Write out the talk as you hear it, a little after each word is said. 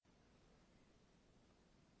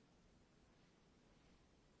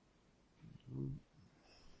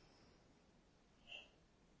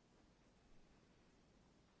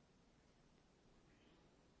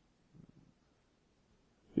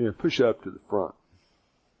Yeah, push up to the front.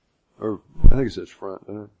 Or, I think it says front,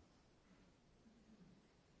 doesn't it?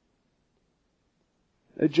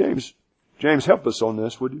 Hey, James, help us on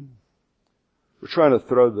this, would you? We're trying to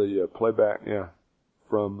throw the playback,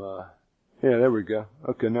 from, there we go.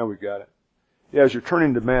 Okay, now we got it. Yeah, as you're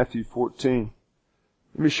turning to Matthew 14,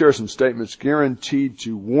 let me share some statements guaranteed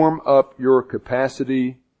to warm up your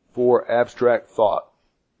capacity for abstract thought.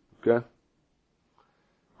 Okay?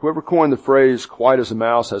 Whoever coined the phrase quiet as a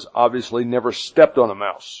mouse has obviously never stepped on a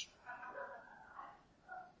mouse.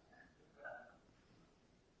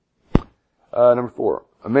 Number 4.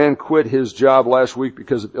 A man quit his job last week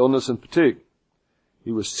because of illness and fatigue.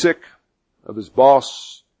 He was sick of his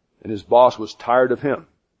boss, and his boss was tired of him.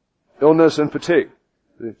 Illness and fatigue.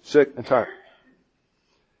 Sick and tired.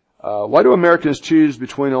 Why do Americans choose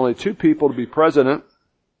between only 2 people to be president,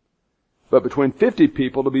 but between 50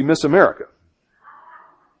 people to be Miss America?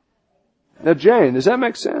 Now, Jane, does that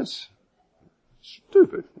make sense?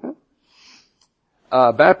 Stupid. Huh?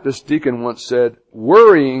 A Baptist deacon once said,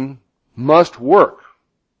 worrying must work.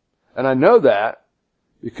 And I know that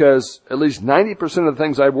because at least 90% of the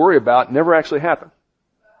things I worry about never actually happen.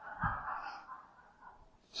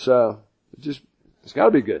 So, it's gotta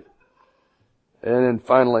be good. And then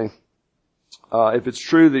finally, if it's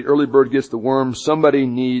true the early bird gets the worm, somebody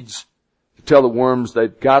needs to tell the worms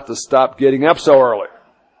they've got to stop getting up so early.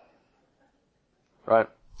 Right?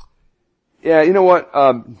 Yeah, you know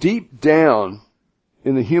what? Deep down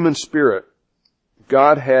in the human spirit,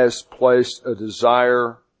 God has placed a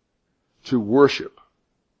desire to worship.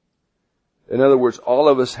 In other words, all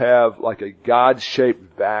of us have like a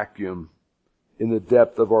God-shaped vacuum in the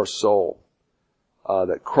depth of our soul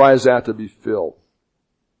that cries out to be filled.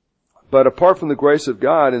 But apart from the grace of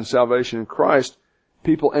God and salvation in Christ,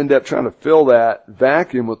 people end up trying to fill that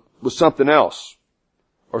vacuum with something else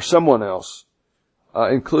or someone else,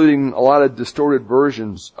 including a lot of distorted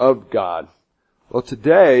versions of God. Well,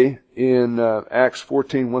 today in Acts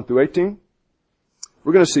 14, 1 through 18,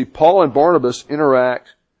 we're going to see Paul and Barnabas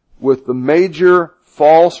interact with the major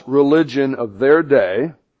false religion of their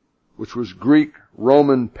day, which was Greek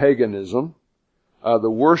Roman paganism, the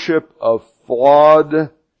worship of flawed,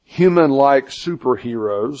 human-like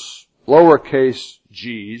superheroes, lowercase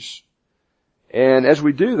g's. And as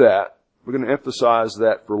we do that, we're going to emphasize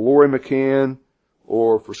that for Lori McCann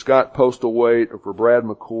or for Scott Postlewaite or for Brad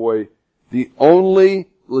McCoy, the only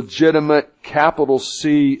legitimate capital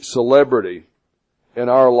C celebrity in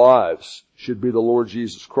our lives should be the Lord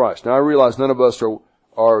Jesus Christ. Now I realize none of us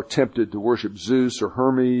are tempted to worship Zeus or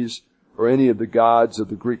Hermes or any of the gods of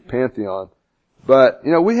the Greek pantheon. But,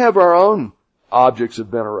 we have our own objects of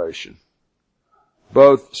veneration,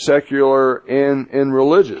 both secular and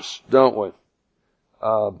religious, don't we?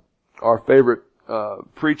 Our favorite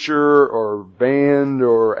preacher or band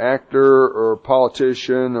or actor or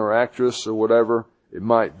politician or actress or whatever it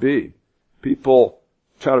might be. People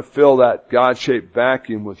try to fill that God-shaped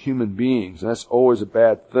vacuum with human beings, and that's always a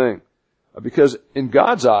bad thing. Because in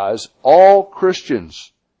God's eyes, all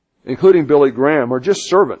Christians, including Billy Graham, are just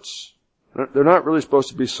servants. They're not really supposed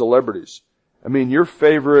to be celebrities. I mean, your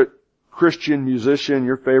favorite Christian musician,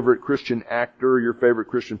 your favorite Christian actor, your favorite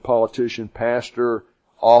Christian politician, pastor,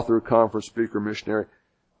 author, conference speaker, missionary,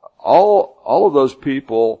 all of those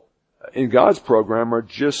people in God's program are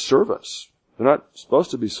just servants. They're not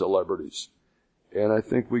supposed to be celebrities. And I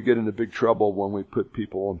think we get into big trouble when we put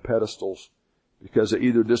people on pedestals because they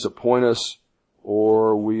either disappoint us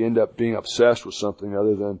or we end up being obsessed with something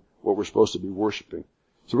other than what we're supposed to be worshiping.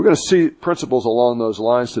 So we're going to see principles along those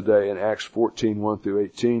lines today in Acts 14, 1 through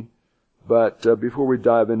 18. But before we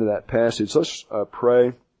dive into that passage, let's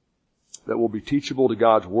pray that we'll be teachable to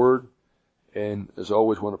God's Word. And as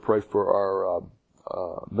always, want to pray for our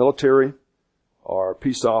military, our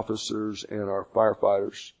peace officers, and our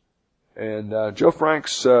firefighters. And Joe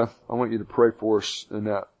Franks, I want you to pray for us in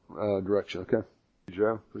that direction, okay?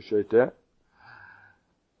 Joe, appreciate that.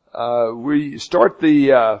 We start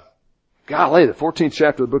the 14th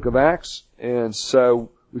chapter of the book of Acts. And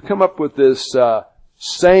so we come up with this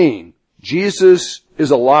saying, Jesus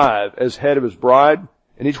is alive as head of his bride.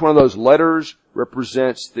 And each one of those letters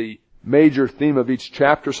represents the major theme of each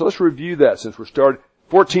chapter. So let's review that since we're starting.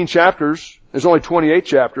 14 chapters. There's only 28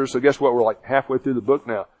 chapters. So guess what? We're like halfway through the book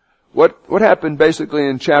now. What happened basically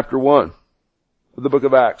in chapter 1 of the book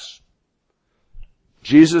of Acts?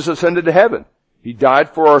 Jesus ascended to heaven. He died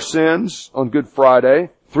for our sins on Good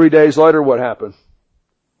Friday. 3 days later, what happened?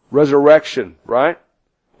 Resurrection, right?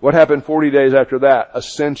 What happened 40 days after that?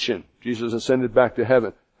 Ascension. Jesus ascended back to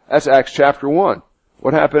heaven. That's Acts chapter 1.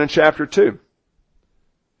 What happened in chapter 2?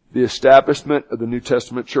 The establishment of the New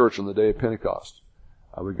Testament church on the day of Pentecost.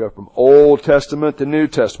 We go from Old Testament to New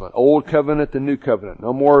Testament, Old Covenant to New Covenant.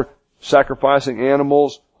 No more sacrificing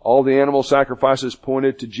animals. All the animal sacrifices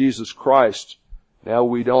pointed to Jesus Christ. Now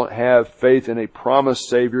we don't have faith in a promised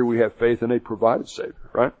Savior. We have faith in a provided Savior,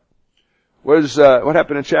 right? What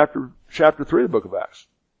happened in chapter 3 of the book of Acts?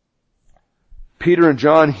 Peter and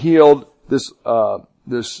John healed this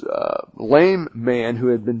lame man who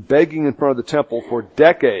had been begging in front of the temple for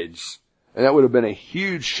decades. And that would have been a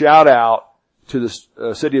huge shout out to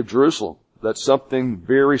the city of Jerusalem that something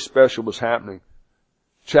very special was happening.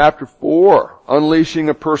 Chapter 4, unleashing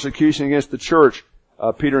a persecution against the church.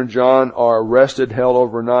 Peter and John are arrested, held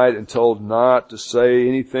overnight, and told not to say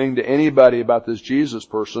anything to anybody about this Jesus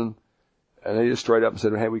person. And they just straight up and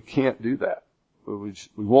said, hey, we can't do that. We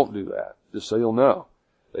won't do that, just so you'll know.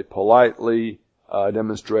 They politely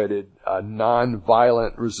demonstrated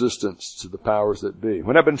non-violent resistance to the powers that be.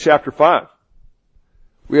 What happened in chapter 5?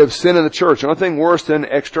 We have sin in the church. The only thing worse than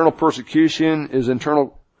external persecution is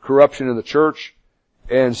internal corruption in the church.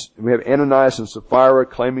 And we have Ananias and Sapphira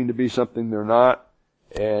claiming to be something they're not.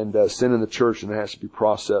 And sin in the church, and it has to be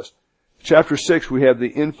processed. Chapter 6, we have the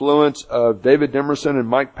influence of David Demerson and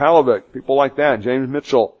Mike Palovic, people like that, James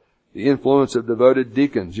Mitchell, the influence of devoted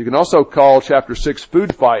deacons. You can also call chapter 6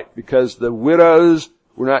 food fight, because the widows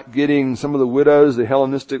were not getting, some of the widows, the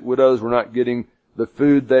Hellenistic widows, were not getting the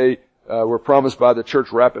food they were promised by the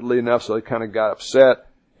church rapidly enough, so they kind of got upset.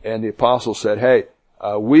 And the apostles said, hey,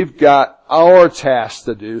 we've got our tasks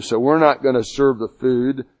to do, so we're not going to serve the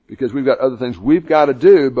food because we've got other things we've got to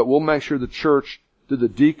do, but we'll make sure the church, through the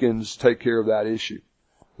deacons, take care of that issue.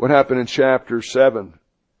 What happened in chapter 7?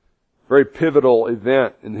 Very pivotal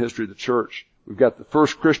event in the history of the church. We've got the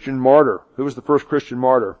first Christian martyr. Who was the first Christian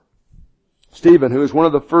martyr? Stephen, who was one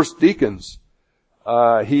of the first deacons.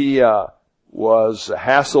 He was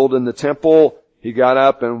hassled in the temple. He got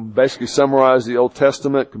up and basically summarized the Old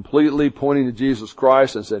Testament completely, pointing to Jesus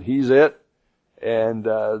Christ, and said, he's it. And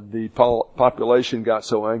the population got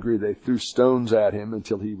so angry they threw stones at him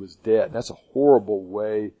until he was dead. That's a horrible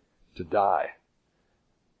way to die.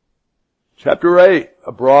 Chapter 8,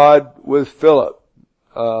 abroad with Philip.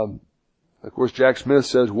 Of course, Jack Smith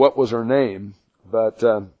says, what was her name? But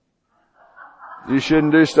you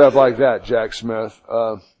shouldn't do stuff like that, Jack Smith.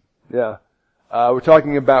 We're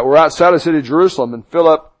talking about, we're outside the city of Jerusalem, and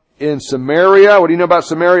Philip in Samaria. What do you know about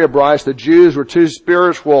Samaria, Bryce? The Jews were too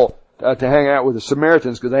spiritual to hang out with the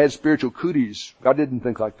Samaritans because they had spiritual cooties. God didn't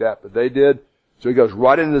think like that, but they did. So he goes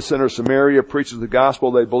right into the center of Samaria, preaches the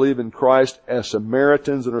gospel. They believe in Christ as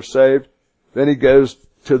Samaritans and are saved. Then he goes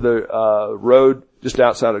to the road just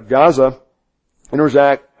outside of Gaza,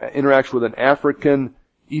 interacts with an African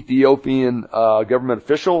Ethiopian government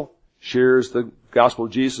official, shares the gospel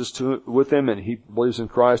of Jesus with him, and he believes in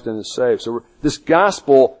Christ and is saved. So this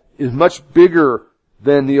gospel is much bigger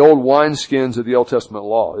than the old wineskins of the Old Testament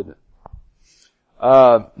law, isn't it?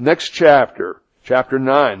 Next chapter, chapter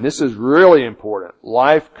 9. This is really important.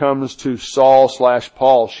 Life comes to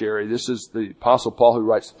Saul/Paul, Sherry. This is the Apostle Paul who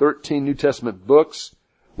writes 13 New Testament books.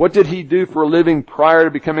 What did he do for a living prior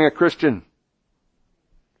to becoming a Christian?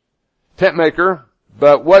 Tent maker.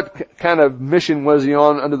 But what kind of mission was he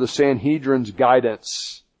on under the Sanhedrin's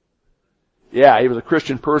guidance? Yeah, he was a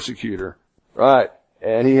Christian persecutor. Right.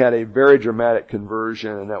 And he had a very dramatic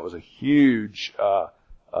conversion, and that was a huge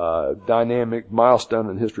dynamic milestone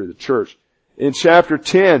in the history of the church. In chapter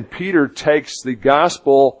 10, Peter takes the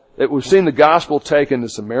gospel, that we've seen the gospel taken to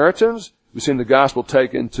Samaritans, we've seen the gospel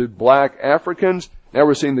taken to black Africans, now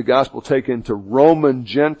we're seeing the gospel taken to Roman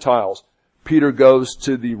Gentiles. Peter goes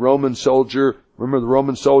to the Roman soldier. Remember, the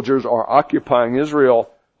Roman soldiers are occupying Israel.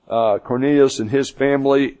 Cornelius and his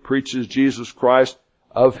family preaches Jesus Christ.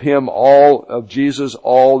 Of him, of Jesus,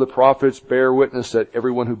 all the prophets bear witness that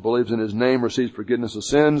everyone who believes in his name receives forgiveness of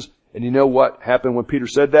sins. And you know what happened when Peter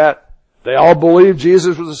said that? They all believed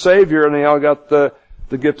Jesus was the Savior, and they all got the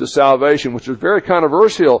gift of salvation, which was very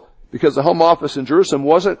controversial because the Home Office in Jerusalem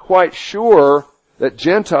wasn't quite sure that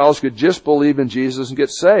Gentiles could just believe in Jesus and get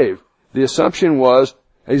saved. The assumption was,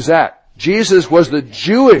 hey, Zach, Jesus was the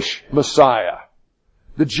Jewish Messiah.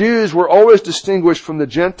 The Jews were always distinguished from the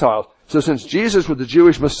Gentiles. So since Jesus was the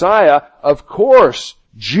Jewish Messiah, of course,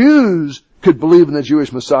 Jews could believe in the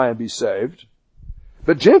Jewish Messiah and be saved.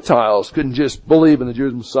 But Gentiles couldn't just believe in the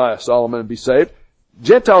Jewish Messiah, Solomon, and be saved.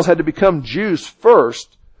 Gentiles had to become Jews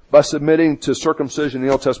first by submitting to circumcision in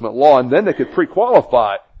the Old Testament law, and then they could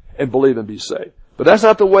pre-qualify and believe and be saved. But that's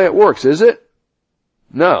not the way it works, is it?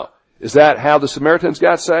 No. Is that how the Samaritans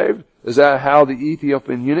got saved? Is that how the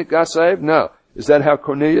Ethiopian eunuch got saved? No. Is that how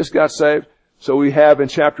Cornelius got saved? So we have in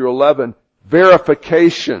chapter 11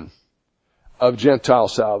 verification of Gentile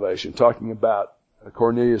salvation, talking about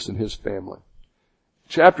Cornelius and his family.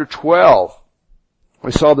 Chapter 12,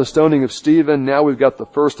 we saw the stoning of Stephen. Now we've got the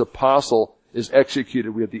first apostle is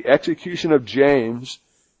executed. We have the execution of James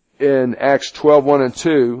in Acts 12:1 and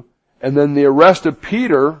 2, and then the arrest of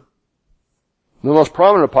Peter, the most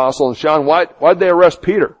prominent apostle. And Sean, why'd they arrest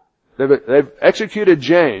Peter? They've executed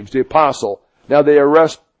James, the apostle. Now they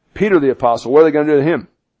arrest Peter, the apostle. What are they going to do to him?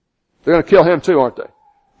 They're going to kill him too, aren't they?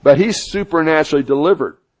 But he's supernaturally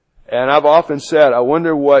delivered. And I've often said, I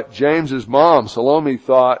wonder what James's mom, Salome,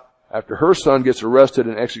 thought after her son gets arrested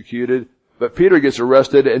and executed, but Peter gets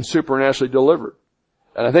arrested and supernaturally delivered.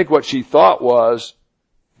 And I think what she thought was,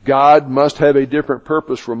 God must have a different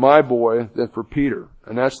purpose for my boy than for Peter.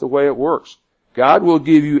 And that's the way it works. God will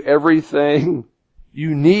give you everything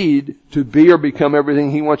you need to be or become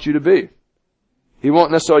everything He wants you to be. He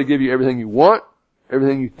won't necessarily give you everything you want,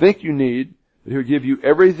 everything you think you need, but He'll give you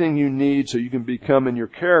everything you need so you can become in your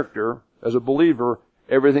character as a believer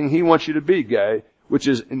everything He wants you to be, Gay, which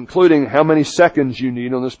is including how many seconds you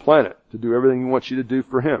need on this planet to do everything He wants you to do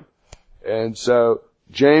for Him. And so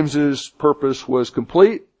James's purpose was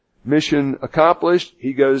complete, mission accomplished.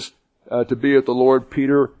 He goes to be with the Lord.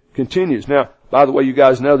 Peter continues. Now, by the way, you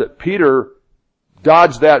guys know that Peter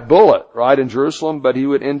dodged that bullet, right, in Jerusalem, but he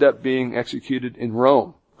would end up being executed in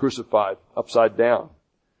Rome, crucified upside down.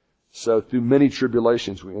 So through many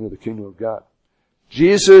tribulations we enter the kingdom of God.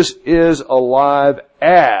 Jesus is alive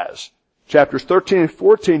as. Chapters 13 and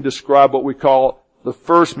 14 describe what we call the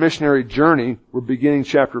first missionary journey. We're beginning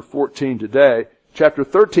chapter 14 today. Chapter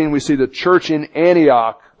 13 we see the church in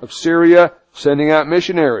Antioch of Syria sending out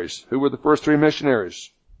missionaries. Who were the first three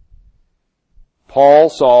missionaries? Paul,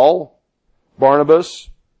 Saul, Barnabas,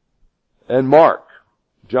 and Mark.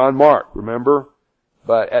 John Mark, remember?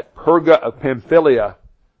 But at Perga of Pamphylia,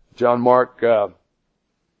 John Mark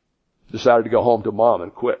decided to go home to mom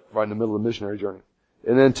and quit right in the middle of the missionary journey.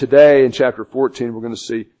 And then today in chapter 14 we're going to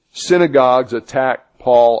see synagogues attack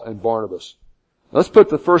Paul and Barnabas. Let's put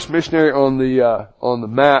the first missionary on the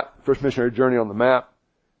map, first missionary journey on the map.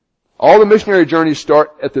 All the missionary journeys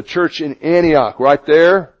start at the church in Antioch, right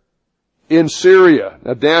there in Syria.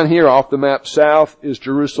 Now down here off the map south is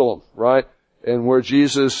Jerusalem, right? And where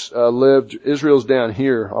Jesus lived, Israel's down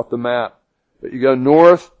here off the map. But you go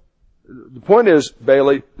north. The point is,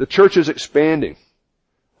 Bailey, the church is expanding.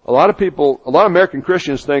 A lot of American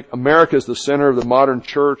Christians think America is the center of the modern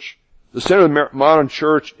church. The center of the modern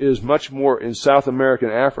church is much more in South America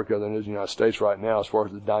and Africa than it is in the United States right now as far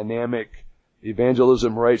as the dynamic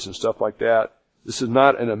evangelism rates and stuff like that. This is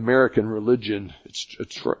not an American religion. It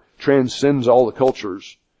transcends all the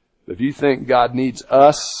cultures. If you think God needs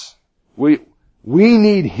us, we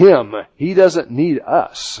need Him. He doesn't need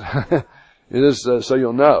us. It is, so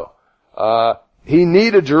you'll know. He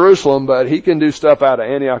needed Jerusalem, but He can do stuff out of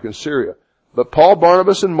Antioch and Syria. But Paul,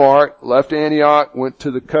 Barnabas, and Mark left Antioch, went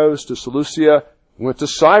to the coast, to Seleucia, went to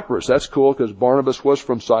Cyprus. That's cool because Barnabas was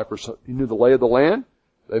from Cyprus. He knew the lay of the land.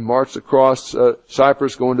 They marched across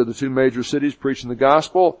Cyprus, going to the two major cities, preaching the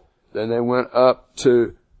gospel. Then they went up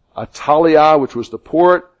to Attalia, which was the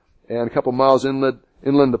port, and a couple miles inland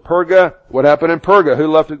to Perga. What happened in Perga? Who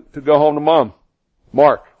left to go home to mom?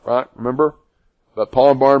 Mark, right? Remember? But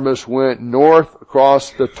Paul and Barnabas went north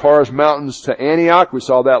across the Taurus Mountains to Antioch. We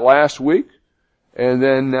saw that last week. And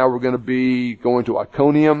then now we're going to be going to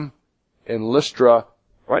Iconium and Lystra,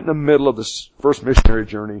 right in the middle of this first missionary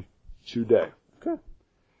journey today. Okay.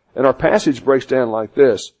 And our passage breaks down like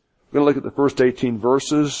this. We're going to look at the first 18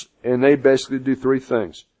 verses, and they basically do three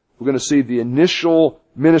things. We're going to see the initial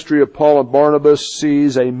ministry of Paul and Barnabas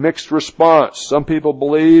sees a mixed response. Some people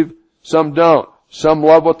believe, some don't. Some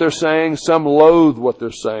love what they're saying, some loathe what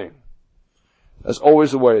they're saying. That's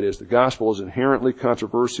always the way it is. The gospel is inherently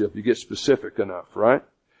controversial if you get specific enough, right?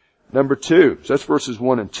 Number 2, so that's verses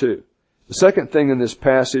 1 and 2. The second thing in this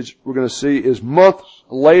passage we're going to see is months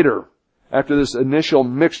later, after this initial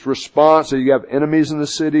mixed response, so you have enemies in the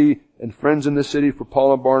city and friends in the city for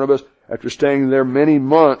Paul and Barnabas. After staying there many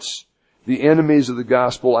months, the enemies of the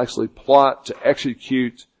gospel actually plot to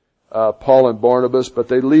execute Paul and Barnabas, but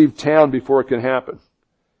they leave town before it can happen.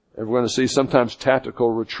 And we're going to see sometimes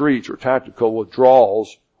tactical retreats or tactical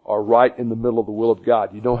withdrawals are right in the middle of the will of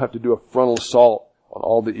God. You don't have to do a frontal assault on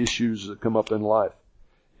all the issues that come up in life.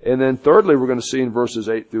 And then thirdly, we're going to see in verses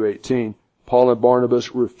 8 through 18, Paul and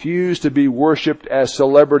Barnabas refuse to be worshipped as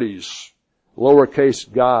celebrities,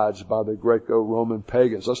 lowercase gods by the Greco-Roman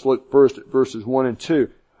pagans. Let's look first at verses 1 and 2.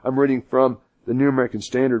 I'm reading from the New American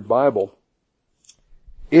Standard Bible.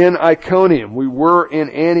 In Iconium, we were in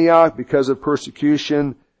Antioch because of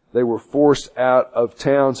persecution. They were forced out of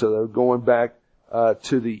town, so they were going back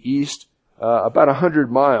to the east. about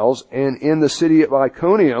 100 miles. And in the city of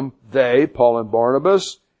Iconium, they, Paul and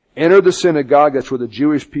Barnabas, entered the synagogue. That's where the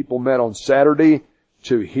Jewish people met on Saturday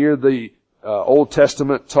to hear the Old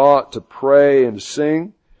Testament taught, to pray and to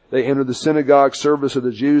sing. They entered the synagogue service of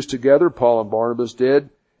the Jews together, Paul and Barnabas did,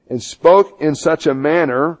 and spoke in such a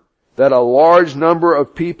manner that a large number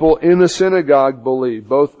of people in the synagogue believed,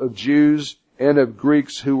 both of Jews and of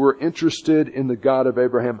Greeks who were interested in the God of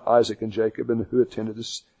Abraham, Isaac, and Jacob, and who attended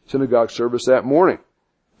this synagogue service that morning.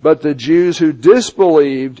 But the Jews who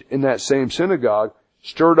disbelieved in that same synagogue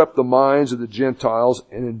stirred up the minds of the Gentiles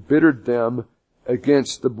and embittered them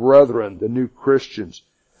against the brethren, the new Christians.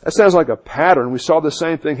 That sounds like a pattern. We saw the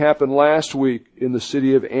same thing happen last week in the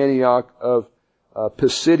city of Antioch of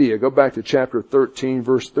Pisidia. Go back to chapter 13,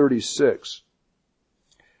 verse 36.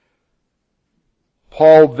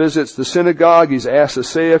 Paul visits the synagogue. He's asked to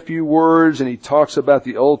say a few words, and he talks about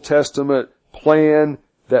the Old Testament plan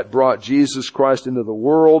that brought Jesus Christ into the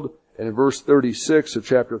world. And in verse 36 of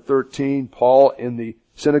chapter 13, Paul in the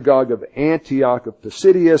synagogue of Antioch of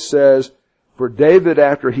Pisidia says, "For David,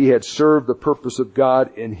 after he had served the purpose of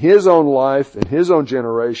God in his own life, in his own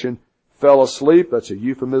generation, fell asleep." That's a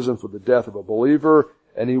euphemism for the death of a believer.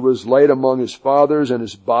 "And he was laid among his fathers, and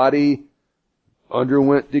his body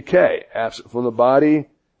underwent decay." Absent from the body,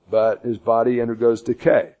 but his body undergoes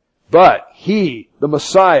decay. "But he, the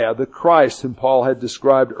Messiah, the Christ, whom Paul had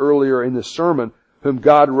described earlier in this sermon, whom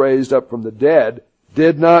God raised up from the dead,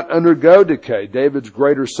 did not undergo decay." David's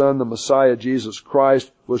greater son, the Messiah, Jesus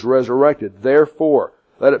Christ, was resurrected. "Therefore,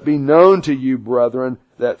 let it be known to you, brethren,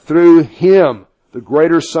 that through him, the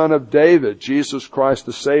greater son of David, Jesus Christ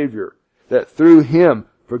the Savior, that through him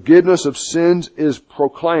forgiveness of sins is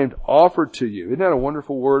proclaimed, offered to you." Isn't that a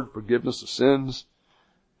wonderful word, forgiveness of sins?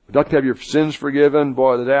 Would you like to have your sins forgiven?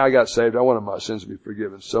 Boy, the day I got saved, I wanted my sins to be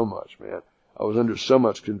forgiven so much, man. I was under so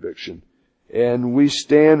much conviction. And we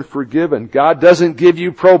stand forgiven. God doesn't give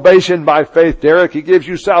you probation by faith, Derek. He gives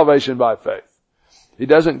you salvation by faith. He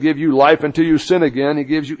doesn't give you life until you sin again. He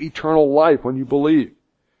gives you eternal life when you believe.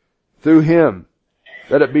 Through him,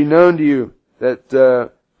 let it be known to you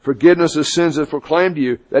that forgiveness of sins is proclaimed to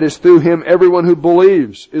you. That is, through him, everyone who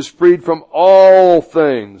believes is freed from all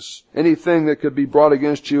things, anything that could be brought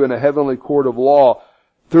against you in a heavenly court of law,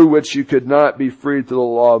 through which you could not be freed through the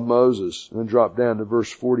law of Moses. And then drop down to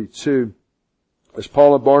verse 42. As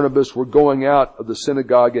Paul and Barnabas were going out of the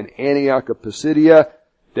synagogue in Antioch of Pisidia,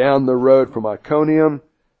 down the road from Iconium,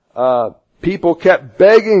 people kept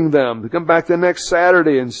begging them to come back the next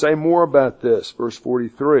Saturday and say more about this. Verse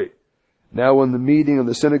 43. "Now when the meeting of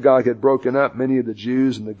the synagogue had broken up, many of the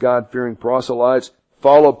Jews and the God-fearing proselytes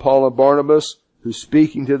followed Paul and Barnabas, who,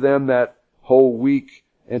 speaking to them that whole week,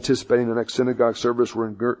 anticipating the next synagogue service,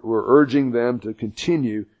 were urging them to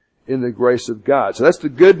continue in the grace of God." So that's the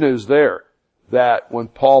good news there, that when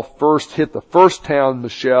Paul first hit the first town,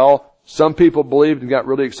 Michelle, some people believed and got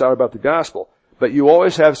really excited about the gospel. But you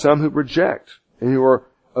always have some who reject and who are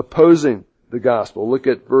opposing the gospel. Look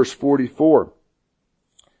at verse 44.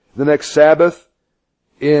 The next Sabbath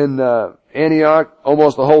in Antioch,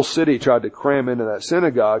 almost the whole city tried to cram into that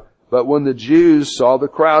synagogue. But when the Jews saw the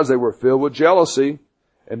crowds, they were filled with jealousy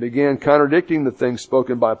and began contradicting the things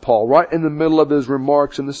spoken by Paul right in the middle of his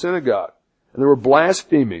remarks in the synagogue. And they were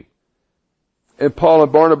blaspheming. And Paul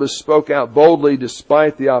and Barnabas spoke out boldly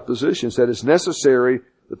despite the opposition, said it's necessary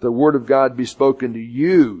that the word of God be spoken to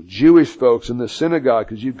you, Jewish folks in the synagogue,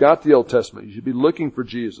 because you've got the Old Testament. You should be looking for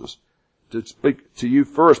Jesus to speak to you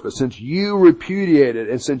first. But since you repudiate it,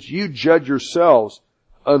 and since you judge yourselves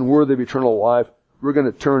unworthy of eternal life, we're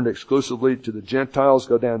going to turn exclusively to the Gentiles.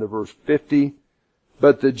 Go down to verse 50.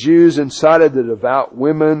 "But the Jews incited the devout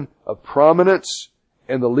women of prominence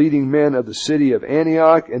and the leading men of the city of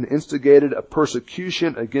Antioch, and instigated a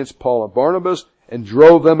persecution against Paul and Barnabas, and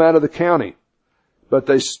drove them out of the county. But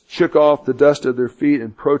they shook off the dust of their feet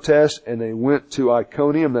in protest, and they went to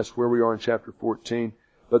Iconium." That's where we are in chapter 14.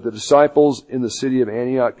 "But the disciples in the city of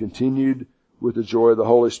Antioch continued with the joy of the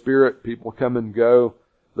Holy Spirit." People come and go.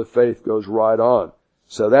 The faith goes right on.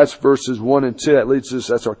 So that's verses 1 and 2. That leads us,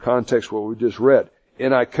 that's our context for what we just read.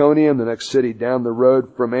 In Iconium, the next city down the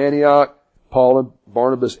road from Antioch, Paul and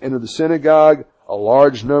Barnabas entered the synagogue. A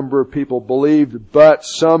large number of people believed, but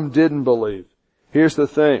some didn't believe. Here's the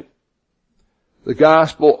thing. The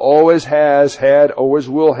gospel always has had, always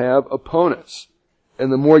will have opponents.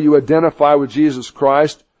 And the more you identify with Jesus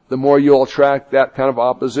Christ, the more you'll attract that kind of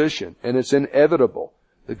opposition. And it's inevitable.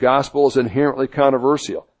 The gospel is inherently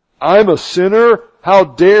controversial. I'm a sinner? How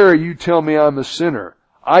dare you tell me I'm a sinner?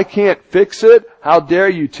 I can't fix it? How dare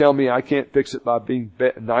you tell me I can't fix it by being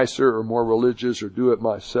nicer or more religious or do it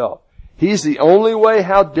myself? He's the only way?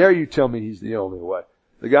 How dare you tell me He's the only way?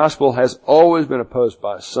 The gospel has always been opposed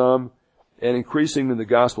by some, and increasingly the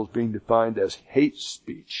gospel is being defined as hate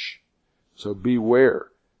speech. So beware.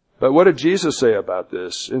 But what did Jesus say about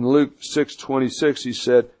this? In Luke 6:26, He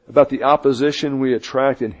said about the opposition we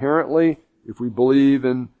attract inherently if we believe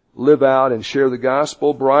and live out and share the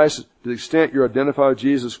gospel. Bryce, to the extent you're identified with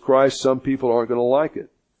Jesus Christ, some people aren't going to like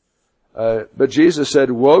it. But Jesus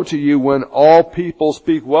said, woe to you when all people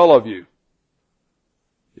speak well of you.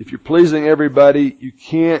 If you're pleasing everybody, you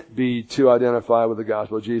can't be too identified with the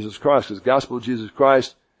gospel of Jesus Christ, because the gospel of Jesus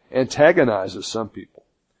Christ antagonizes some people.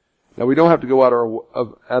 Now, we don't have to go out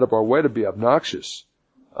of our way to be obnoxious,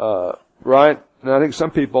 right? And I think some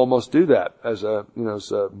people almost do that as a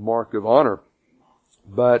mark of honor.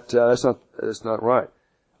 But that's not right.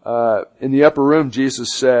 In the upper room,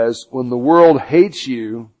 Jesus says, when the world hates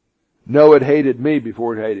you, know it hated me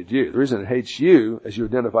before it hated you. The reason it hates you, as you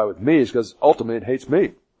identify with me, is because ultimately it hates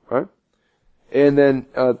me, right? And then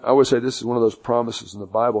I would say this is one of those promises in the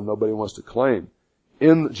Bible nobody wants to claim.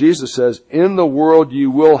 Jesus says, in the world you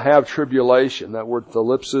will have tribulation. That word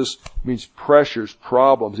thalipsis means pressures,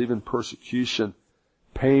 problems, even persecution,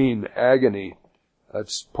 pain, agony.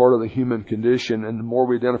 That's part of the human condition. And the more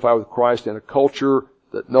we identify with Christ in a culture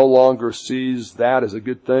that no longer sees that as a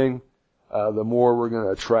good thing, the more we're going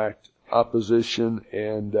to attract opposition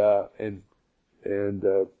and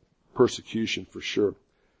persecution for sure.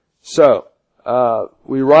 So,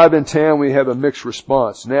 we arrive in town, we have a mixed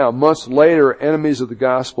response. Now, months later, enemies of the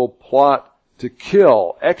gospel plot to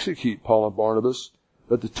execute Paul and Barnabas,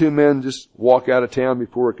 but the two men just walk out of town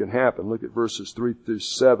before it can happen. Look at verses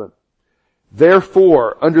 3-7.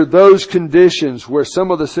 Therefore, under those conditions where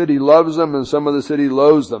some of the city loves them and some of the city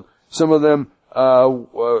loathes them, some of them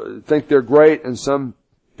think they're great and some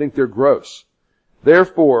think they're gross.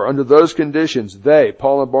 Therefore, under those conditions, they,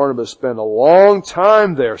 Paul and Barnabas, spent a long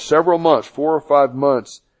time there, several months, 4 or 5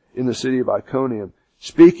 months, in the city of Iconium,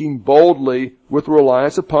 speaking boldly with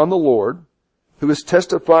reliance upon the Lord, who is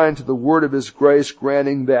testifying to the word of His grace,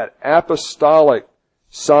 granting that apostolic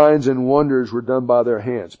signs and wonders were done by their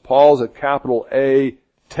hands. Paul's a capital A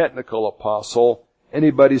technical apostle.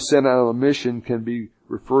 Anybody sent out on a mission can be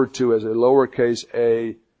referred to as a lowercase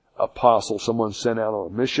a apostle, someone sent out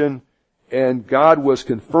on a mission. And God was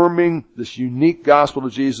confirming this unique gospel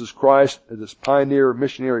of Jesus Christ in this pioneer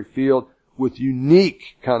missionary field with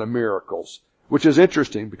unique kind of miracles, which is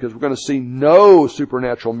interesting because we're going to see no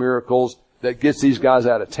supernatural miracles that gets these guys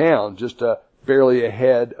out of town, just barely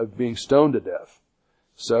ahead of being stoned to death.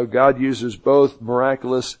 So God uses both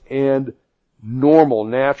miraculous and normal,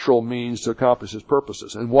 natural means to accomplish His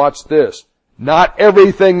purposes. And watch this. Not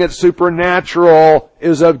everything that's supernatural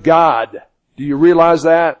is of God. Do you realize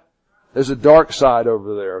that? There's a dark side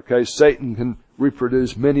over there, okay? Satan can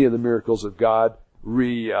reproduce many of the miracles of God,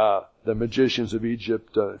 the magicians of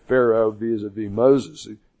Egypt, Pharaoh vis-a-vis Moses.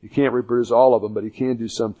 He can't reproduce all of them, but he can do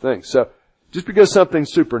some things. So, just because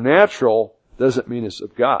something's supernatural doesn't mean it's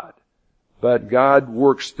of God. But God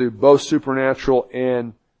works through both supernatural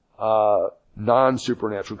and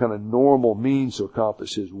non-supernatural, kind of normal means to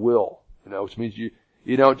accomplish His will. Which means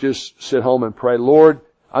you don't just sit home and pray, Lord,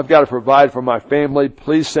 I've got to provide for my family.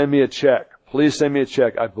 Please send me a check. Please send me a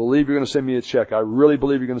check. I believe you're going to send me a check. I really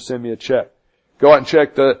believe you're going to send me a check. Go out and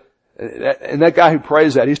check and that guy who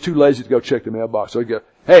prays that, he's too lazy to go check the mailbox. So he goes,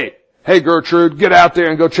 hey Gertrude, get out there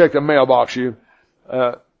and go check the mailbox, you.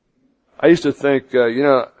 I used to think,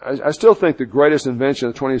 I still think the greatest invention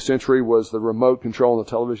of the 20th century was the remote control on the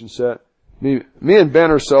television set. Me and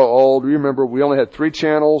Ben are so old. You remember we only had 3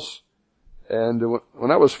 channels. And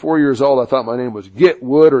when I was 4 years old, I thought my name was Get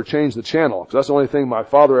Wood or Change the Channel. Because that's the only thing my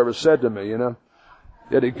father ever said to me, You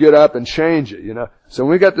had to get up and change it, So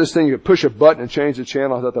when we got this thing, you could push a button and change the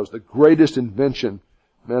channel. I thought that was the greatest invention,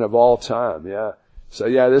 of all time, yeah. So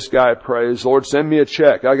this guy prays, Lord, send me a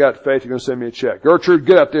check. I got faith you're going to send me a check. Gertrude,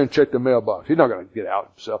 get up there and check the mailbox. He's not going to get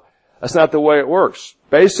out himself. That's not the way it works.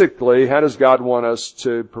 Basically, how does God want us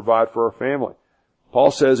to provide for our family?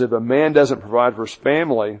 Paul says if a man doesn't provide for his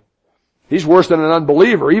family, he's worse than an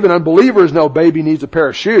unbeliever. Even unbelievers know baby needs a pair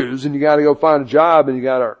of shoes, and you got to go find a job, and you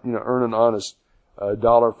got to, earn an honest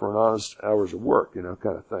dollar for an honest hours of work,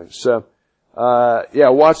 kind of thing. So,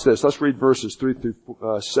 watch this. Let's read verses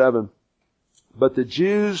 3-7. But the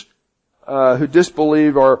Jews who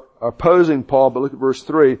disbelieve are opposing Paul. But look at verse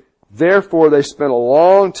 3. Therefore, they spent a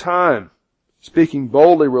long time speaking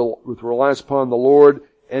boldly with reliance upon the Lord.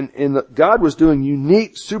 And God was doing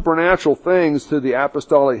unique supernatural things through the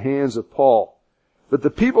apostolic hands of Paul. But the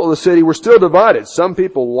people of the city were still divided. Some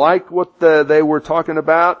people liked what they were talking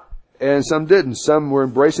about, and some didn't. Some were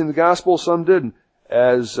embracing the gospel, some didn't.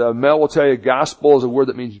 As Mel will tell you, gospel is a word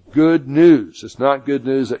that means good news. It's not good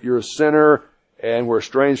news that you're a sinner and we're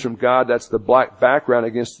estranged from God. That's the black background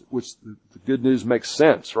against which the good news makes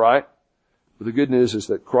sense, right? But the good news is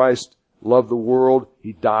that Christ loved the world.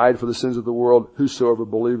 He died for the sins of the world. Whosoever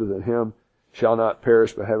believeth in him shall not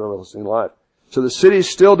perish but have everlasting life. So the city's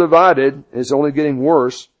still divided. It's only getting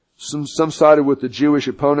worse. Some sided with the Jewish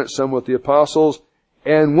opponents, some with the apostles.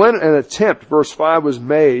 And when an attempt, verse 5, was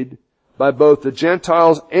made by both the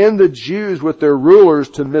Gentiles and the Jews with their rulers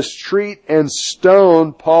to mistreat and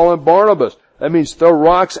stone Paul and Barnabas. That means throw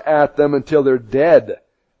rocks at them until they're dead.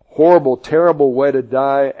 Horrible, terrible way to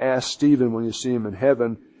die. Ask Stephen when you see him in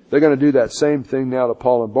heaven. They're going to do that same thing now to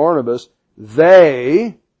Paul and Barnabas.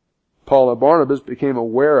 Paul and Barnabas, became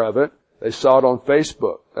aware of it. They saw it on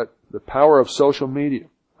Facebook. The power of social media,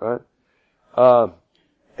 right?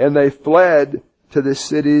 And they fled to the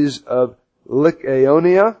cities of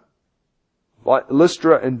Lycaonia,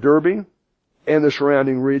 Lystra and Derbe, and the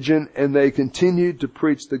surrounding region, and they continued to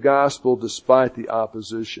preach the gospel despite the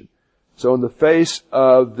opposition. So in the face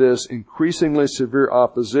of this increasingly severe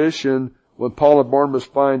opposition, when Paul and Barnabas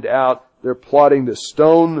find out they're plotting to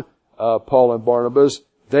stone Paul and Barnabas,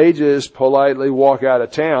 they just politely walk out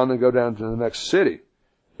of town and go down to the next city.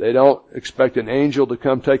 They don't expect an angel to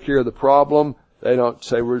come take care of the problem. They don't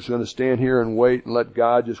say we're just going to stand here and wait and let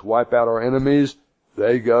God just wipe out our enemies.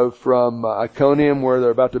 They go from Iconium, where they're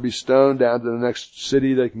about to be stoned, down to the next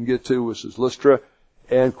city they can get to, which is Lystra.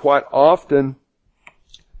 And quite often,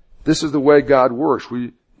 this is the way God works.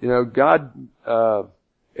 God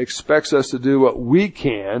expects us to do what we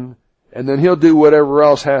can, and then He'll do whatever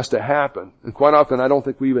else has to happen. And quite often, I don't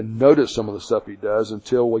think we even notice some of the stuff He does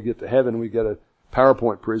until we get to heaven. We get a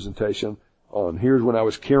PowerPoint presentation on "here's when I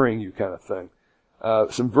was carrying you" kind of thing.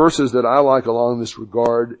 Some verses that I like along this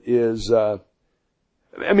regard is, there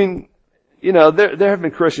have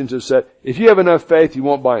been Christians who said, if you have enough faith, you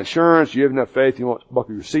won't buy insurance. You have enough faith, you won't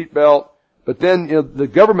buckle your seatbelt. But then, the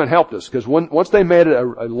government helped us, because once they made it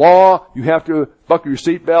a law, you have to buckle your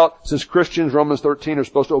seatbelt. Since Christians, Romans 13, are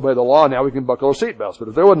supposed to obey the law, now we can buckle our seatbelts. But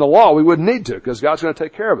if there wasn't a law, we wouldn't need to, because God's going to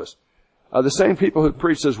take care of us. The same people who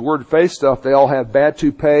preach this word faith stuff, they all have bad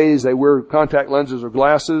toupees, they wear contact lenses or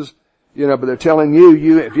glasses, but they're telling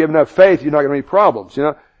you, if you have enough faith, you're not going to have any problems,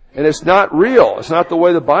 And it's not real. It's not the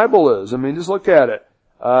way the Bible is. Just look at it.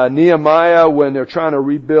 Nehemiah, when they're trying to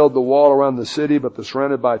rebuild the wall around the city, but they're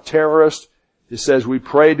surrounded by terrorists, it says we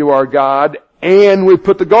prayed to our God and we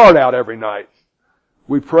put the guard out every night.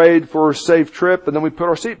 We prayed for a safe trip and then we put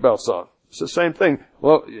our seatbelts on. It's the same thing.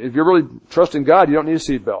 Well, if you're really trusting God, you don't need a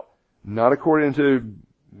seatbelt. Not according to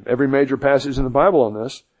every major passage in the Bible on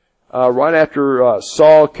this. Right after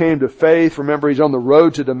Saul came to faith, remember he's on the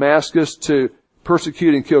road to Damascus to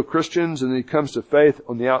persecute and kill Christians, and then he comes to faith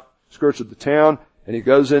on the outskirts of the town, and he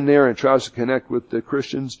goes in there and tries to connect with the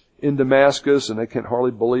Christians in Damascus, and they can't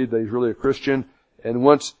hardly believe that he's really a Christian. And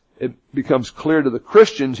once it becomes clear to the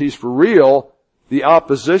Christians he's for real, the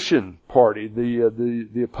opposition party,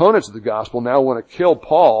 the opponents of the gospel, now want to kill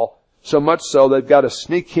Paul, so much so they've got to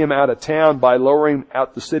sneak him out of town by lowering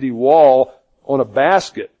out the city wall on a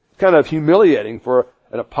basket. Kind of humiliating for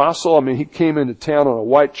an apostle. He came into town on a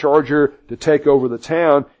white charger to take over the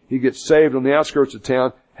town. He gets saved on the outskirts of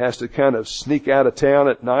town, has to kind of sneak out of town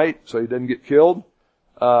at night so he doesn't get killed.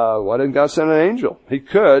 Why didn't God send an angel? He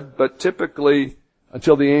could, but typically,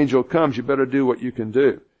 until the angel comes, you better do what you can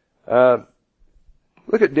do.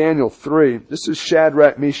 Look at Daniel 3. This is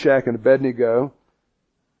Shadrach, Meshach, and Abednego.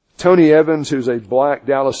 Tony Evans, who's a black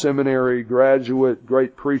Dallas Seminary graduate,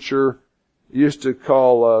 great preacher, used to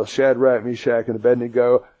call Shadrach, Meshach, and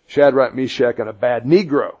Abednego Shadrach, Meshach, and a bad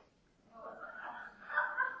Negro.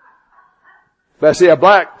 But see, a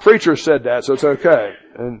black preacher said that, so it's okay.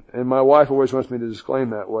 And my wife always wants me to disclaim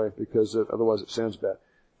that way, because otherwise it sounds bad.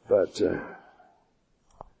 But and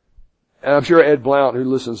I'm sure Ed Blount, who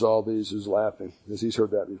listens to all these, is laughing, because he's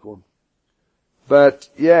heard that before. But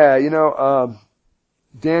yeah,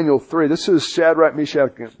 Daniel 3, this is Shadrach,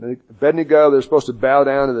 Meshach, and Abednego. They're supposed to bow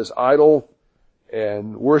down to this idol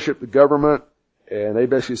and worship the government, and they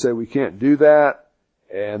basically say we can't do that.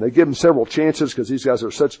 And they give them several chances because these guys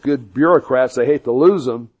are such good bureaucrats, they hate to lose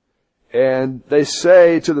them. And they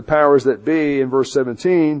say to the powers that be in verse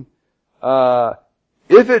 17,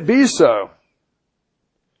 if it be so,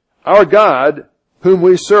 our God, whom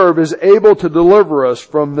we serve, is able to deliver us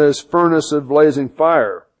from this furnace of blazing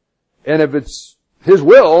fire. And if it's His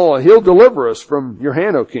will, He'll deliver us from your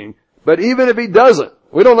hand, O king. But even if He doesn't,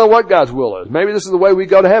 we don't know what God's will is. Maybe this is the way we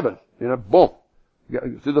go to heaven. Boom.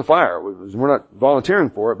 Through the fire. We're not volunteering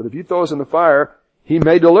for it, but if you throw us in the fire, He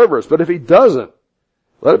may deliver us. But if He doesn't,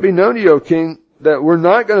 let it be known to you, O king, that we're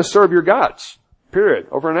not going to serve your gods. Period.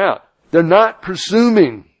 Over and out. They're not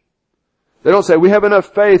presuming. They don't say, we have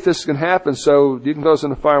enough faith this can happen, so you can throw us in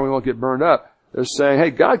the fire and we won't get burned up. They're saying, hey,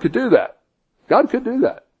 God could do that. God could do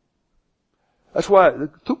that. That's why,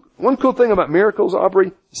 one cool thing about miracles,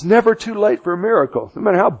 Aubrey, it's never too late for a miracle. No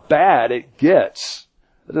matter how bad it gets,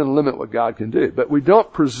 it doesn't limit what God can do. But we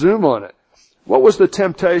don't presume on it. What was the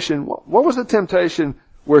temptation? What was the temptation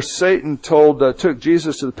where Satan took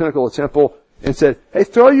Jesus to the pinnacle of the temple and said, hey,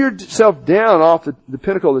 throw yourself down off the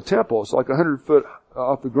pinnacle of the temple. It's like 100 foot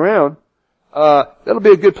off the ground. That'll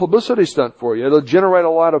be a good publicity stunt for you. It'll generate a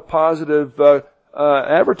lot of positive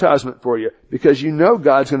advertisement for you, because you know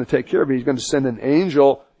God's going to take care of you. He's going to send an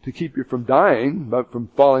angel to keep you from dying, but from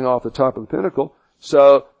falling off the top of the pinnacle.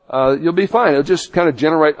 So you'll be fine. It'll just kind of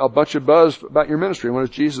generate a bunch of buzz about your ministry. What does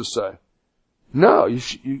Jesus say? No, you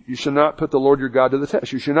should not put the Lord your God to the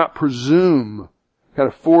test. You should not presume, kind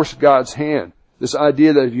of force God's hand. This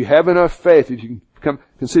idea that if you have enough faith, if you can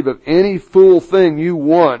conceive of any fool thing you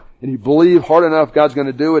want, and you believe hard enough God's going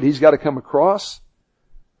to do it, He's got to come across.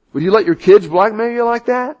 Would you let your kids blackmail you like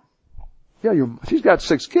that? Yeah, she's got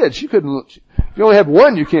 6 kids. If you only have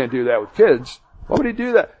one, you can't do that with kids. Why would He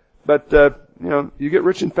do that? But, you get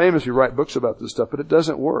rich and famous if you write books about this stuff, but it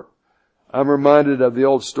doesn't work. I'm reminded of the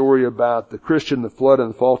old story about the Christian, the flood,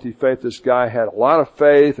 and the faulty faith. This guy had a lot of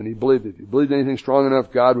faith, and he believed if he believed anything strong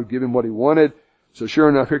enough, God would give him what he wanted. So sure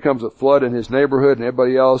enough, here comes a flood in his neighborhood, and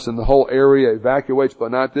everybody else in the whole area evacuates,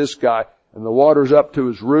 but not this guy. And the water's up to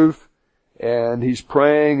his roof, and he's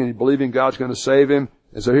praying, and he's believing God's going to save him.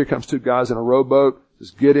 And so here comes 2 guys in a rowboat.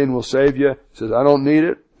 Says, get in, we'll save you. Says, I don't need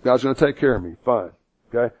it. God's going to take care of me. Fine.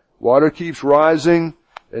 Okay? Water keeps rising,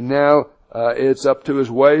 and now it's up to his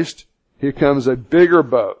waist. Here comes a bigger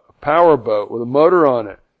boat, a power boat with a motor on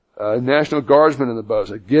it. National Guardsmen in the boat.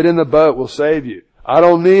 Say, get in the boat, we'll save you. I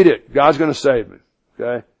don't need it. God's going to save me.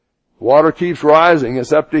 Okay? Water keeps rising.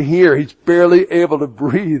 It's up to here. He's barely able to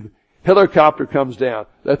breathe. Helicopter comes down.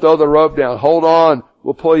 They throw the rope down. Hold on.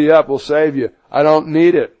 We'll pull you up. We'll save you. I don't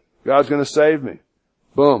need it. God's going to save me.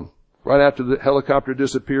 Boom. Right after the helicopter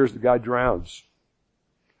disappears, the guy drowns.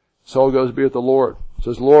 Soul goes to be with the Lord.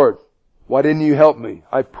 Says, Lord, why didn't you help me?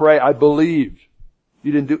 I pray. I believed.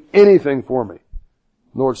 You didn't do anything for me.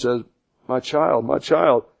 The Lord says, my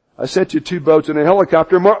child, I sent you 2 boats and a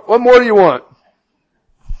helicopter. What more do you want?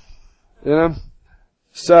 You know?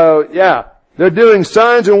 So, yeah, they're doing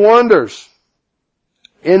signs and wonders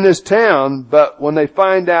in this town, but when they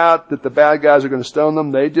find out that the bad guys are going to stone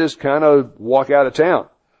them, they just kind of walk out of town.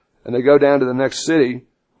 And they go down to the next city,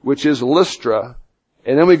 which is Lystra.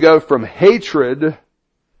 And then we go from hatred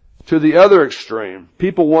to the other extreme.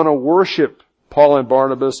 People want to worship Paul and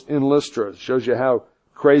Barnabas in Lystra. It shows you how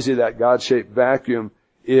crazy that God-shaped vacuum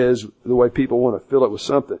is, the way people want to fill it with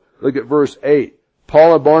something. Look at verse 8.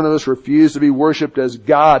 Paul and Barnabas refused to be worshipped as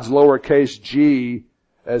gods, lowercase g,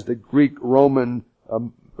 as the Greek Roman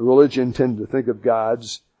religion tended to think of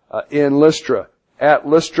gods, in Lystra. At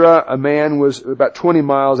Lystra, a man was about 20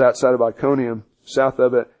 miles outside of Iconium, south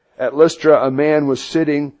of it. At Lystra, a man was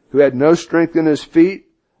sitting who had no strength in his feet,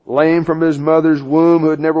 lame from his mother's womb,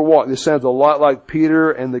 who had never walked. This sounds a lot like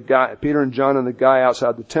Peter and John and the guy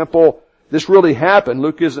outside the temple. This really happened.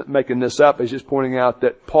 Luke isn't making this up. He's just pointing out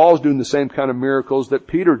that Paul's doing the same kind of miracles that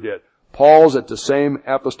Peter did. Paul's at the same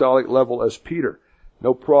apostolic level as Peter.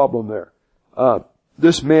 No problem there.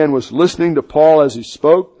 This man was listening to Paul as he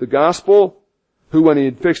spoke the gospel, who, when he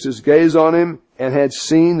had fixed his gaze on him and had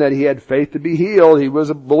seen that he had faith to be healed, he was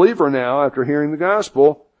a believer now after hearing the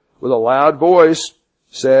gospel, with a loud voice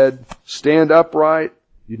said, stand upright.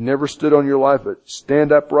 You'd never stood on your life, but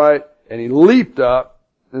stand upright. And he leaped up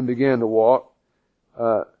and began to walk.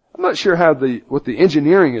 I'm not sure what the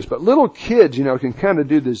engineering is, but little kids, can kind of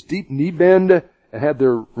do this deep knee bend and have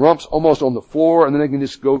their rumps almost on the floor, and then they can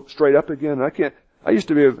just go straight up again. I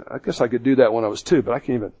guess I could do that when I was 2, but I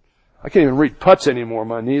can't even read putts anymore.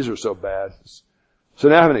 My knees are so bad. So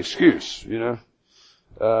now I have an excuse, which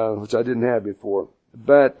I didn't have before.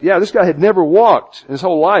 But yeah, this guy had never walked in his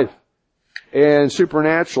whole life. And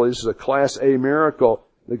supernaturally, this is a class A miracle.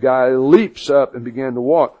 The guy leaps up and began to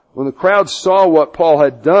walk. When the crowd saw what Paul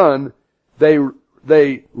had done,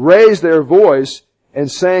 they raised their voice and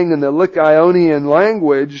sang in the Lycaonian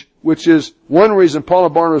language, which is one reason Paul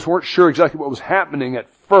and Barnabas weren't sure exactly what was happening at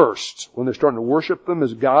first when they're starting to worship them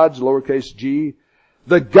as gods, lowercase g.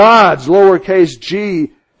 The gods, lowercase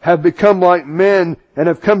g, have become like men and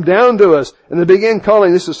have come down to us. And they began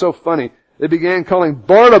calling, this is so funny, they began calling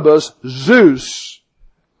Barnabas Zeus.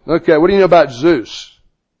 Okay, what do you know about Zeus?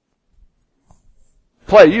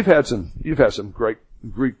 Clay, you've had some great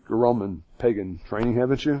Greek or Roman pagan training,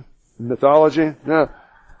 haven't you? mythology? No.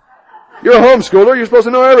 You're a homeschooler. You're supposed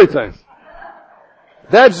to know everything.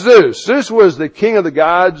 That's Zeus. Zeus was the king of the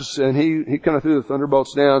gods, and he kind of threw the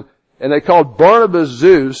thunderbolts down. And they called Barnabas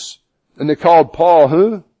Zeus, and they called Paul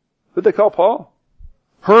who? Who'd they call Paul?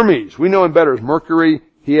 Hermes. We know him better as Mercury.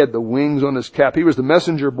 He had the wings on his cap. He was the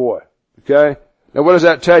messenger boy. Okay? Now what does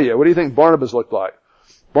that tell you? What do you think Barnabas looked like?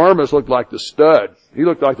 Barnabas looked like the stud. He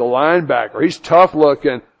looked like the linebacker. He's tough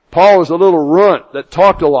looking. Paul was a little runt that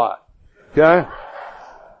talked a lot. Okay?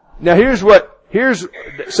 Now here's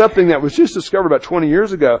something that was just discovered about 20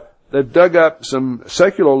 years ago. They've dug up some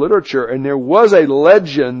secular literature, and there was a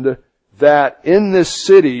legend that in this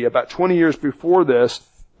city, about 20 years before this,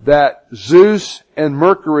 that Zeus and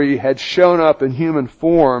Mercury had shown up in human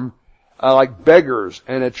form, like beggars,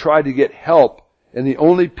 and had tried to get help. And the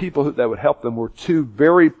only people that would help them were two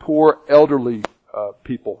very poor elderly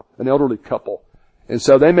people, an elderly couple. And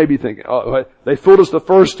so they may be thinking, oh, they fooled us the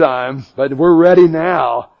first time, but we're ready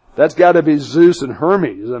now. That's got to be Zeus and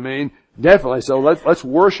Hermes. I mean, definitely. So let's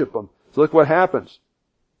worship them. So look what happens.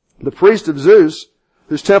 The priest of Zeus,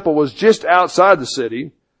 whose temple was just outside the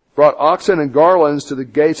city, brought oxen and garlands to the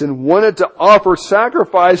gates and wanted to offer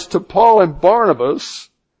sacrifice to Paul and Barnabas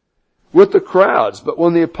with the crowds. But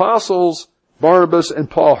when the apostles Barnabas and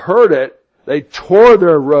Paul heard it, they tore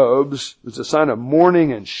their robes, it was a sign of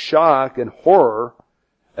mourning and shock and horror,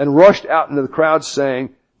 and rushed out into the crowd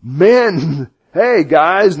saying, "Men, hey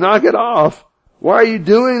guys, knock it off. Why are you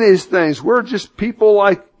doing these things? We're just people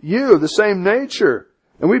like you, the same nature.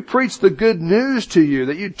 And we preach the good news to you,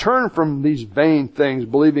 that you turn from these vain things,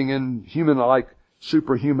 believing in human-like,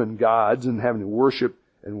 superhuman gods and having to worship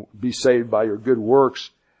and be saved by your good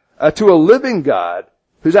works, to a living God,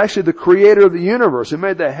 who's actually the creator of the universe, who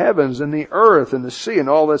made the heavens and the earth and the sea and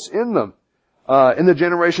all that's in them. In the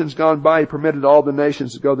generations gone by, He permitted all the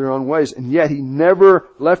nations to go their own ways, and yet He never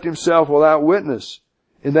left Himself without witness,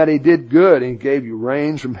 in that He did good and gave you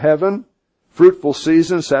rains from heaven, fruitful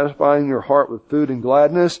seasons, satisfying your heart with food and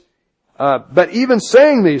gladness. But even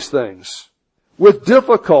saying these things, with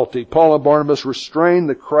difficulty, Paul and Barnabas restrained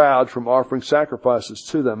the crowd from offering sacrifices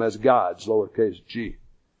to them as gods, lowercase g.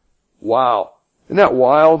 Wow. Isn't that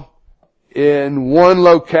wild? In one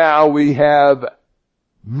locale we have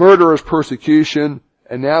murderous persecution,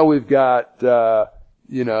 and now we've got,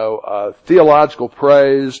 theological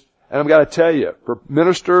praise. And I've got to tell you, for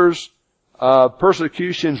ministers,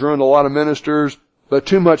 persecution's ruined a lot of ministers, but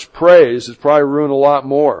too much praise has probably ruined a lot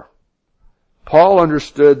more. Paul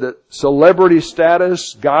understood that celebrity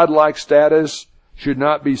status, godlike status, should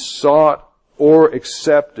not be sought or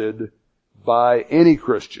accepted by any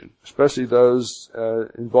Christian, especially those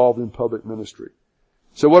involved in public ministry.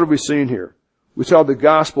 So what have we seen here? We saw the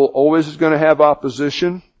gospel always is going to have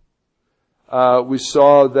opposition. We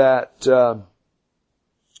saw that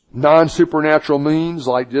non-supernatural means,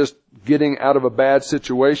 like just getting out of a bad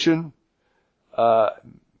situation.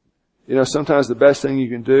 Sometimes the best thing you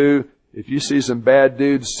can do, if you see some bad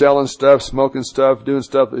dudes selling stuff, smoking stuff, doing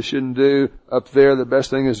stuff they shouldn't do up there, the best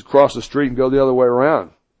thing is to cross the street and go the other way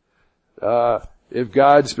around. If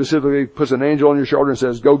God specifically puts an angel on your shoulder and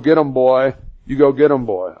says, "Go get 'em, boy," you go get 'em,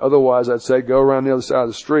 boy. Otherwise, I'd say go around the other side of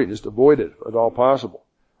the street and just avoid it if at all possible.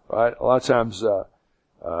 Right? A lot of times,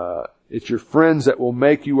 it's your friends that will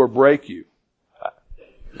make you or break you.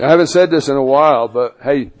 I haven't said this in a while, but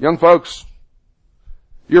hey, young folks,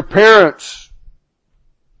 your parents,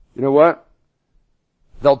 you know what?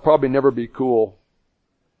 They'll probably never be cool.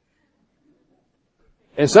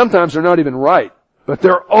 And sometimes they're not even right. But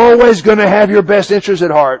they're always going to have your best interests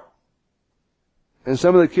at heart. And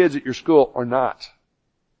some of the kids at your school are not.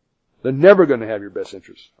 They're never going to have your best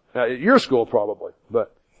interests. Now, at your school probably,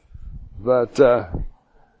 but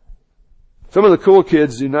some of the cool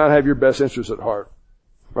kids do not have your best interests at heart.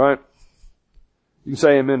 Right? You can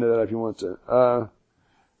say amen to that if you want to.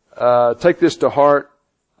 Take this to heart.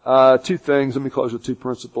 Two things. Let me close with two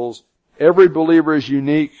principles. Every believer is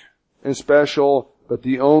unique and special, but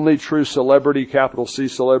the only true celebrity, capital C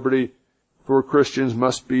celebrity, for Christians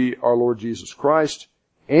must be our Lord Jesus Christ.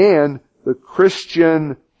 And the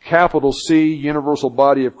Christian, capital C, universal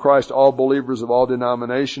body of Christ, all believers of all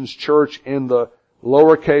denominations, church, and the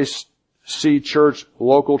lowercase c church,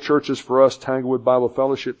 local churches for us, Tanglewood Bible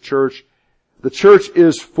Fellowship Church. The church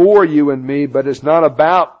is for you and me, but it's not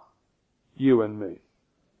about you and me.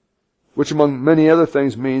 Which among many other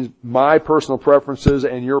things means my personal preferences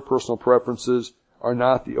and your personal preferences are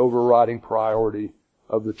not the overriding priority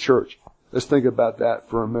of the church. Let's think about that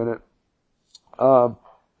for a minute.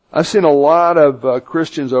 I've seen a lot of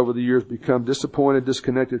Christians over the years become disappointed,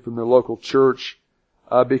 disconnected from their local church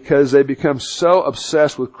because they become so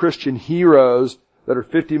obsessed with Christian heroes that are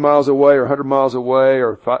 50 miles away or 100 miles away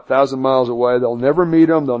or 1,000 miles away. They'll never meet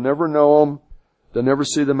them. They'll never know them. They'll never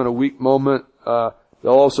see them in a weak moment. They'll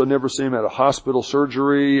also never see them at a hospital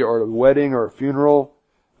surgery or a wedding or a funeral.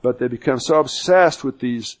 But they become so obsessed with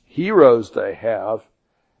these heroes they have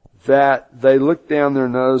that they look down their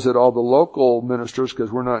nose at all the local ministers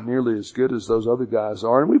because we're not nearly as good as those other guys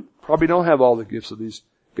are. And we probably don't have all the gifts of these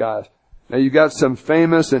guys. Now you got some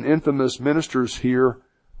famous and infamous ministers here.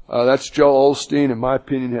 That's Joel Osteen, in my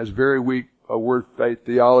opinion, has very weak word faith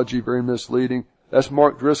theology, very misleading. That's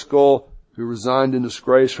Mark Driscoll, who resigned in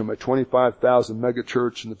disgrace from a 25,000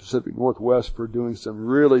 megachurch in the Pacific Northwest for doing some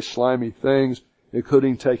really slimy things,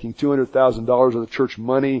 including taking $200,000 of the church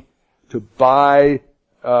money to buy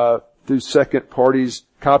through second parties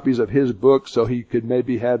copies of his book so he could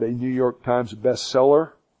maybe have a New York Times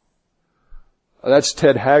bestseller. That's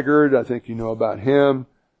Ted Haggard. I think you know about him.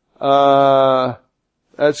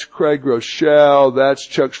 That's Craig Rochelle. That's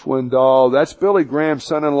Chuck Swindoll. That's Billy Graham's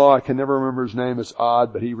son-in-law. I can never remember his name. It's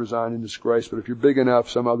odd, but he resigned in disgrace. But if you're big enough,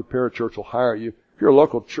 some other parachurch will hire you. If you're a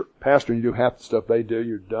local pastor and you do half the stuff they do,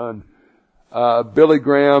 you're done. Billy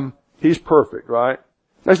Graham, he's perfect, right?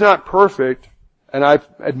 He's not perfect, and I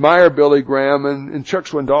admire Billy Graham and Chuck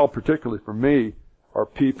Swindoll, particularly for me, are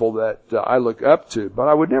people that I look up to, but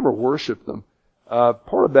I would never worship them.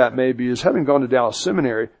 Part of that maybe is having gone to Dallas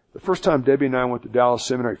Seminary. The first time Debbie and I went to Dallas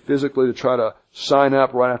Seminary physically to try to sign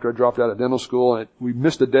up right after I dropped out of dental school, and we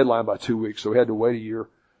missed the deadline by 2 weeks, so we had to wait a year.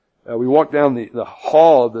 We walked down the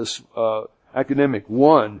hall of this academic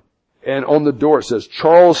one, and on the door it says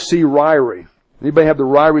Charles C. Ryrie. Anybody have the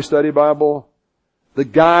Ryrie Study Bible? The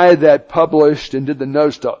guy that published and did the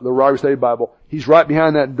notes to the Ryrie Study Bible, he's right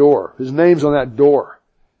behind that door. His name's on that door.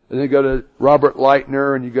 And then you go to Robert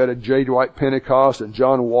Leitner, and you go to J. Dwight Pentecost and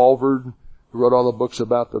John Walvoord, who wrote all the books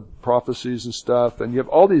about the prophecies and stuff. And you have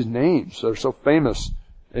all these names that are so famous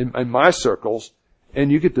in my circles,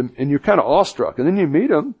 and you get them, and you're kind of awestruck. And then you meet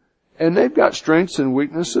them, and they've got strengths and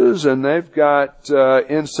weaknesses, and they've got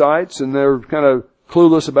insights, and they're kind of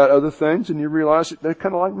clueless about other things, and you realize that they're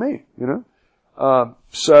kind of like me, you know.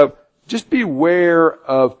 So just beware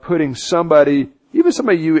of putting somebody, even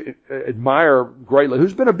somebody you admire greatly,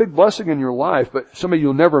 who's been a big blessing in your life, but somebody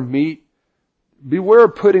you'll never meet. Beware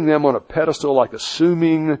of putting them on a pedestal, like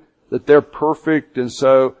assuming that they're perfect, and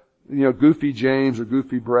so, you know, Goofy James or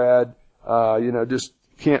Goofy Brad, just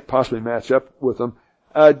can't possibly match up with them.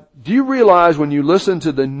 Do you realize when you listen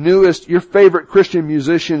to the newest, your favorite Christian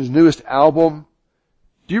musician's newest album,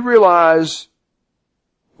 do you realize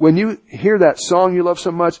when you hear that song you love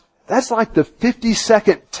so much, that's like the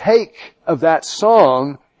 50-second take of that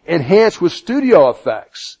song enhanced with studio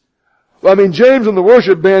effects? Well, I mean, James and the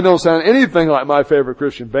worship band don't sound anything like my favorite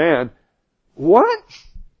Christian band. What?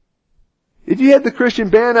 If you had the Christian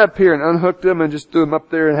band up here and unhooked them and just threw them up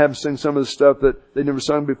there and have them sing some of the stuff that they'd never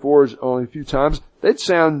sung before only a few times, they'd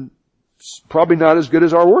sound probably not as good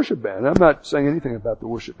as our worship band. I'm not saying anything about the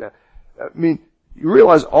worship band. I mean, you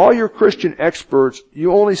realize all your Christian experts,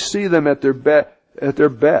 you only see them at their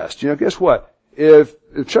best. You know, guess what? If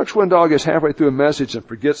Chuck Swindoll gets halfway through a message and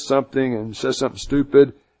forgets something and says something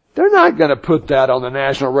stupid, they're not going to put that on the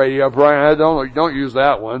national radio, Brian. Don't use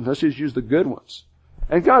that one. Let's just use the good ones.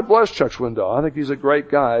 And God bless Chuck Swindoll. I think he's a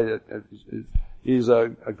great guy. He's a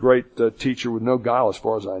great teacher with no guile as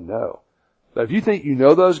far as I know. But if you think you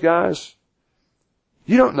know those guys,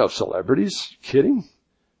 you don't know celebrities. Kidding?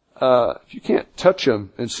 If you can't touch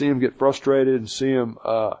them and see them get frustrated and see them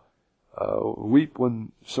weep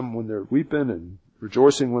when they're weeping and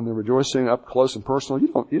rejoicing when they're rejoicing up close and personal, you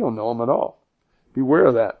don't know them at all. Beware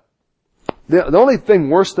of that. The only thing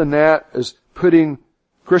worse than that is putting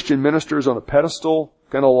Christian ministers on a pedestal,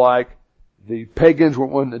 kind of like the pagans were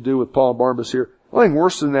wanting to do with Paul and Barnabas here. The only thing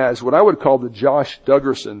worse than that is what I would call the Josh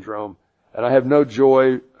Duggar syndrome. And I have no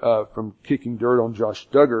joy from kicking dirt on Josh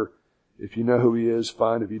Duggar. If you know who he is,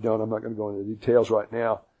 fine. If you don't, I'm not going to go into the details right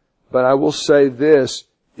now. But I will say this.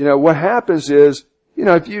 You know, what happens is, you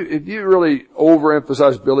know, if you really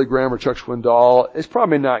overemphasize Billy Graham or Chuck Swindoll, it's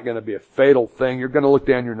probably not going to be a fatal thing. You're going to look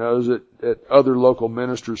down your nose at other local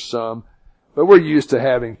ministers some. But we're used to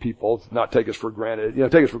having people not take us for granted. You know,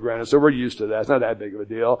 take us for granted. So we're used to that. It's not that big of a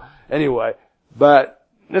deal. Anyway, but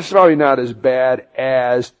it's probably not as bad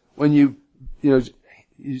as when you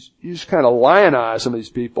just kind of lionize some of these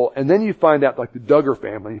people, and then you find out, like the Duggar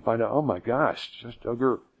family, you find out, oh my gosh, just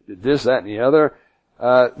Duggar did this, that, and the other.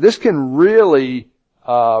 This can really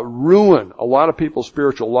ruin a lot of people's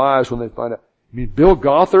spiritual lives when they find out. I mean, Bill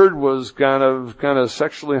Gothard was kind of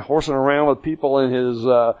sexually horsing around with people in his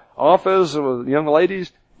office with young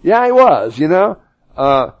ladies. Yeah, he was, you know.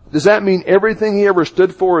 Does that mean everything he ever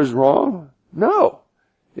stood for is wrong? No.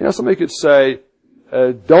 Somebody could say,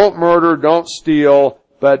 don't murder, don't steal,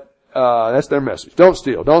 but that's their message. Don't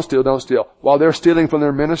steal, don't steal, don't steal. While they're stealing from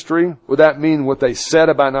their ministry, would that mean what they said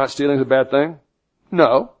about not stealing is a bad thing?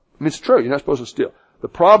 No. I mean, it's true. You're not supposed to steal. The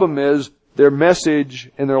problem is their message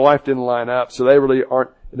and their life didn't line up, so they really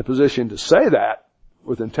aren't in a position to say that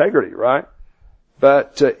with integrity, right?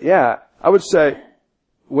 But, I would say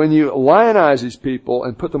when you lionize these people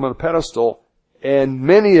and put them on a pedestal, and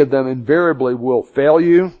many of them invariably will fail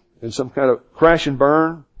you in some kind of crash and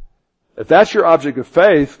burn, if that's your object of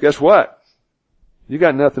faith, guess what? You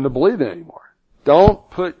got nothing to believe in anymore. Don't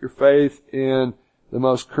put your faith in the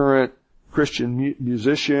most current Christian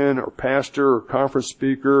musician or pastor or conference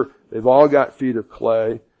speaker. They've all got feet of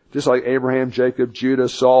clay. Just like Abraham, Jacob, Judah,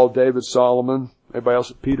 Saul, David, Solomon, everybody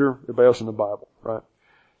else, Peter, everybody else in the Bible, right?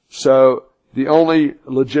 So, the only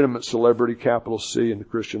legitimate celebrity, capital C, in the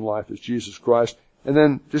Christian life is Jesus Christ. And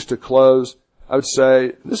then, just to close, I would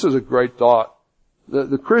say, this is a great thought.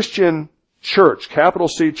 The Christian church, capital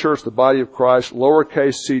C church, the body of Christ,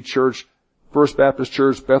 lowercase c church, First Baptist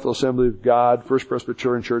Church, Bethel Assembly of God, First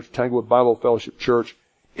Presbyterian Church, Tanglewood Bible Fellowship Church,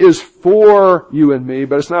 is for you and me,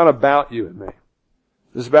 but it's not about you and me.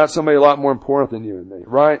 It's about somebody a lot more important than you and me,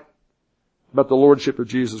 right? About the Lordship of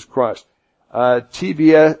Jesus Christ.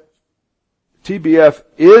 TBF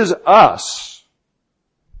is us,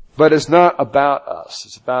 but it's not about us.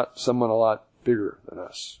 It's about someone a lot bigger than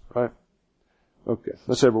us, right? Okay,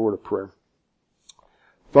 let's have a word of prayer.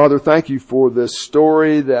 Father, thank you for this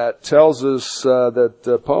story that tells us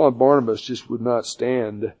that Paul and Barnabas just would not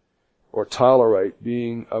stand or tolerate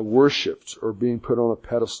being worshipped or being put on a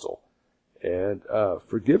pedestal. And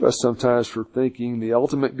forgive us sometimes for thinking the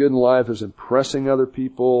ultimate good in life is impressing other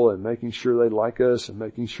people and making sure they like us and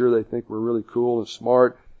making sure they think we're really cool and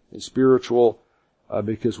smart and spiritual,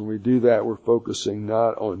 because when we do that, we're focusing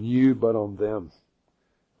not on you but on them.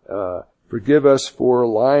 Forgive us for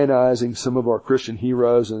lionizing some of our Christian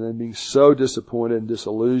heroes and then being so disappointed and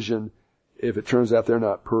disillusioned if it turns out they're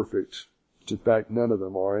not perfect. Which in fact, none of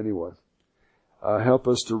them are anyway. Help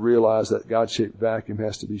us to realize that God-shaped vacuum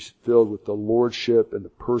has to be filled with the lordship and the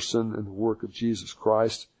person and the work of Jesus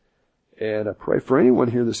Christ. And I pray for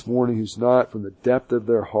anyone here this morning who's not, from the depth of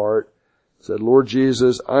their heart, said, Lord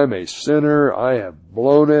Jesus, I'm a sinner. I have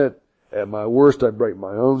blown it. At my worst, I break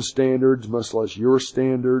my own standards, much less your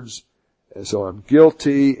standards. And so I'm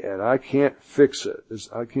guilty and I can't fix it.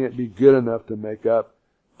 I can't be good enough to make up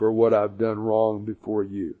for what I've done wrong before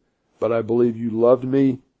you. But I believe you loved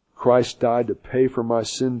me. Christ died to pay for my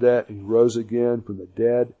sin debt and he rose again from the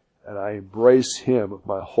dead. And I embrace him with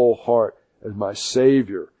my whole heart as my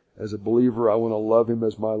Savior. As a believer, I want to love him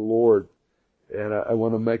as my Lord. And I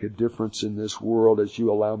want to make a difference in this world as you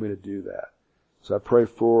allow me to do that. So I pray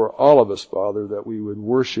for all of us, Father, that we would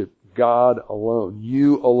worship God alone,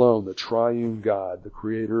 you alone, the triune God, the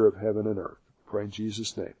creator of heaven and earth. I pray in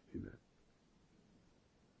Jesus' name. Amen.